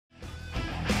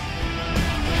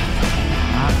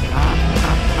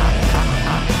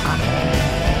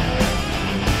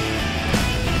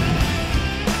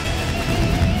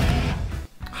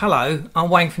Hello,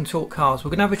 I'm Wayne from TorqueCars. We're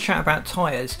going to have a chat about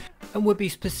tyres, and we'll be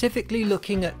specifically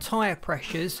looking at tyre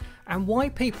pressures and why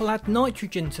people add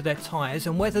nitrogen to their tyres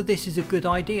and whether this is a good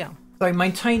idea. So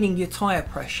maintaining your tyre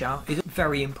pressure is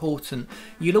very important.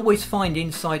 You'll always find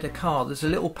inside a car there's a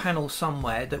little panel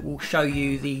somewhere that will show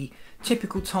you the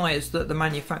typical tyres that the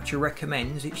manufacturer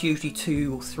recommends. It's usually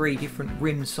 2 or 3 different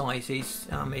rim sizes.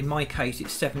 In my case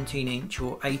it's 17-inch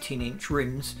or 18-inch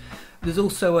rims. There's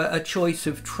also a choice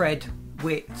of tread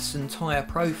widths and tyre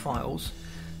profiles,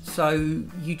 so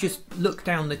you just look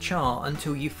down the chart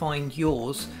until you find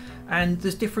yours, and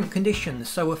there's different conditions.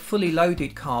 So a fully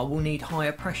loaded car will need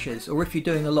higher pressures, or if you're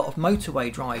doing a lot of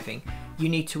motorway driving you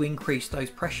need to increase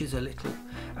those pressures a little,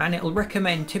 and it'll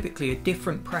recommend typically a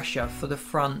different pressure for the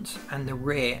front and the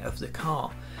rear of the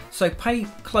car. So pay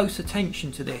close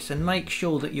attention to this and make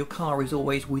sure that your car is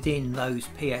always within those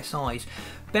PSIs.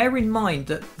 Bear in mind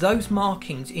that those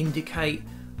markings indicate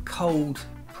cold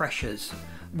pressures.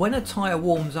 When a tyre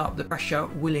warms up, the pressure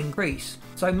will increase.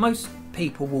 So most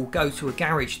people will go to a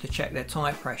garage to check their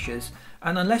tyre pressures,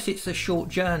 and unless it's a short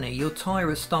journey your tyre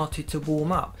has started to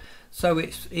warm up. So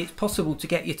it's possible to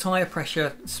get your tyre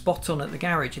pressure spot on at the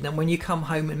garage, and then when you come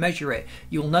home and measure it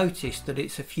you'll notice that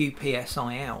it's a few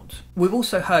PSI out. We've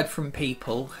also heard from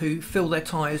people who fill their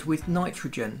tyres with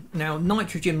nitrogen. Now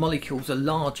nitrogen molecules are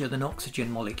larger than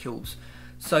oxygen molecules,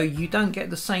 so you don't get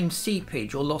the same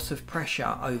seepage or loss of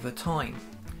pressure over time.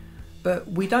 But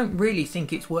we don't really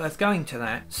think it's worth going to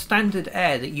that. Standard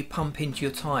air that you pump into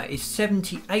your tyre is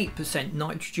 78%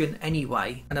 nitrogen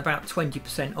anyway and about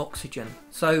 20% oxygen.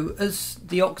 So as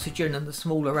the oxygen and the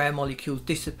smaller air molecules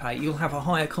dissipate, you'll have a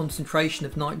higher concentration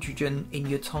of nitrogen in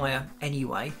your tyre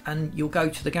anyway, and you'll go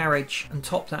to the garage and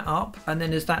top that up, and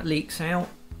then as that leaks out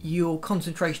your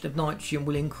concentration of nitrogen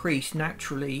will increase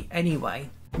naturally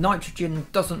anyway. Nitrogen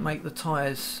doesn't make the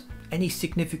tyres any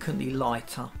significantly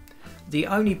lighter. The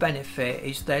only benefit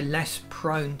is they're less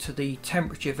prone to the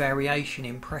temperature variation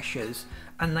in pressures,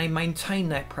 and they maintain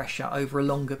their pressure over a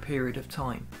longer period of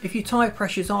time. If your tyre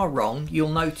pressures are wrong, you'll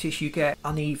notice you get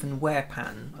uneven wear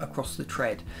pattern across the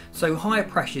tread. So higher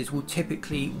pressures will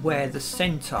typically wear the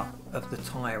centre of the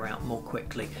tyre out more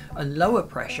quickly, and lower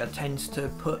pressure tends to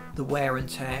put the wear and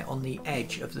tear on the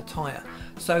edge of the tyre.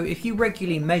 So if you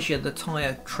regularly measure the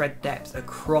tyre tread depth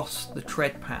across the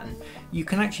tread pattern, you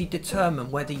can actually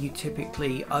determine whether you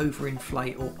typically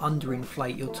overinflate or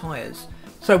underinflate your tyres.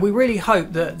 So we really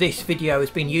hope that this video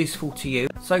has been useful to you.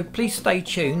 So please stay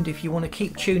tuned if you want to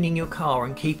keep tuning your car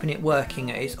and keeping it working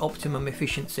at its optimum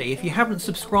efficiency. If you haven't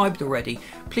subscribed already,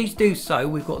 please do so.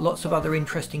 We've got lots of other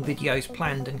interesting videos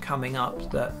planned and coming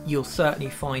up that you'll certainly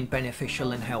find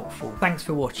beneficial and helpful. Thanks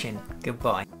for watching.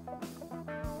 Goodbye.